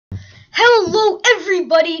Hello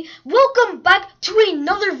everybody, welcome back to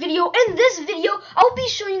another video. In this video, I'll be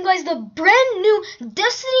showing you guys the brand new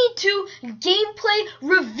Destiny 2 gameplay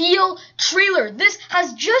reveal trailer. This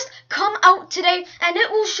has just come out today and it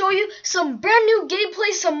will show you some brand new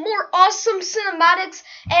gameplay, some more awesome cinematics,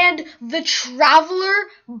 and the Traveler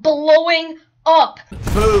blowing up.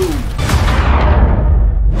 Boom!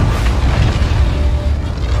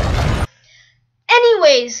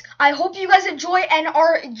 Anyways, I hope you guys enjoy and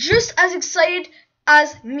are just as excited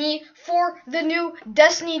as me for the new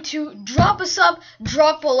Destiny 2. Drop a sub,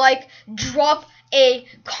 drop a like, drop a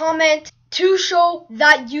comment to show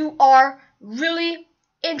that you are really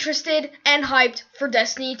interested and hyped for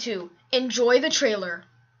Destiny 2. Enjoy the trailer.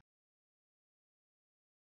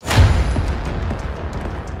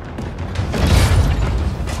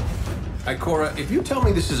 Ikora, if you tell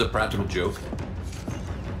me this is a practical joke,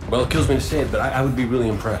 well, it kills me to say it, but I would be really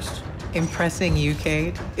impressed. Impressing you,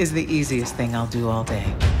 Cade, is the easiest thing I'll do all day.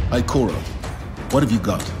 Ikora, what have you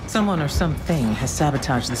got? Someone or something has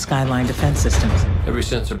sabotaged the Skyline defense systems. Every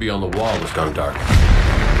sensor beyond the wall has gone dark.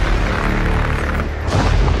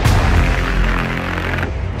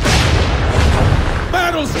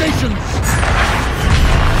 Battle stations!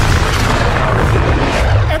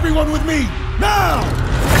 Everyone with me, now!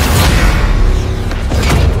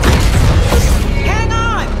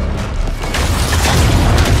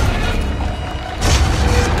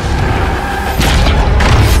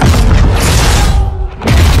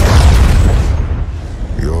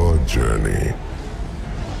 Journey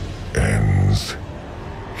ends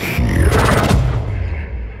here.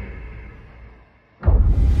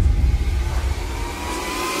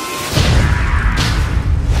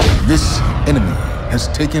 This enemy has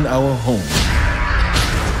taken our home,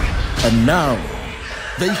 and now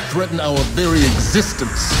they threaten our very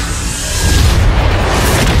existence.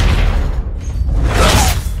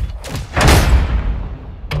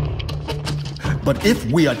 But if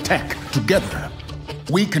we attack together,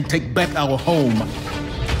 we can take back our home,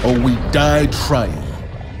 or we die trying.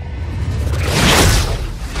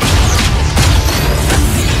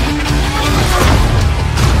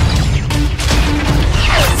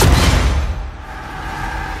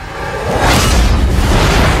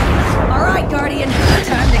 All right, Guardian,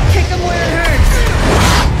 time to kick him where it hurts.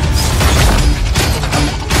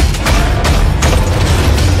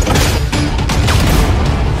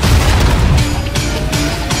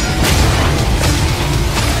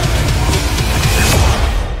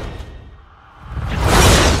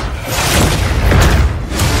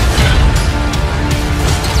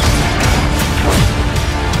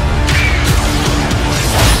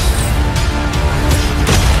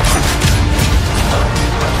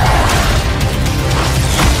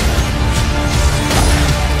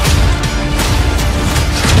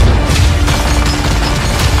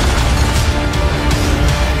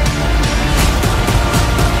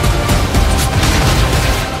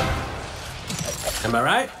 Am I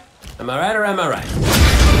right? Am I right or am I right?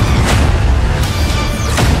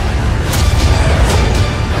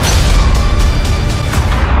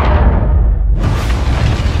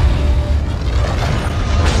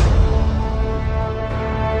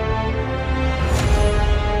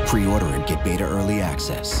 Pre-order and get beta early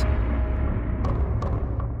access.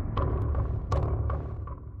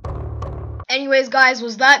 Anyways, guys,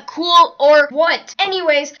 was that cool or what?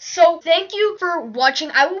 Anyways, so thank you for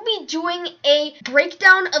watching. I will be doing a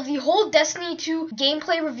breakdown of the whole Destiny 2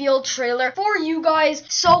 gameplay reveal trailer for you guys.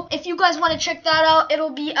 So if you guys want to check that out,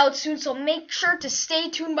 it'll be out soon. So make sure to stay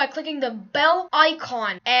tuned by clicking the bell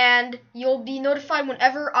icon and you'll be notified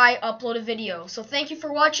whenever I upload a video. So thank you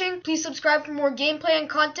for watching. Please subscribe for more gameplay and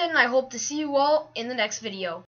content, and I hope to see you all in the next video.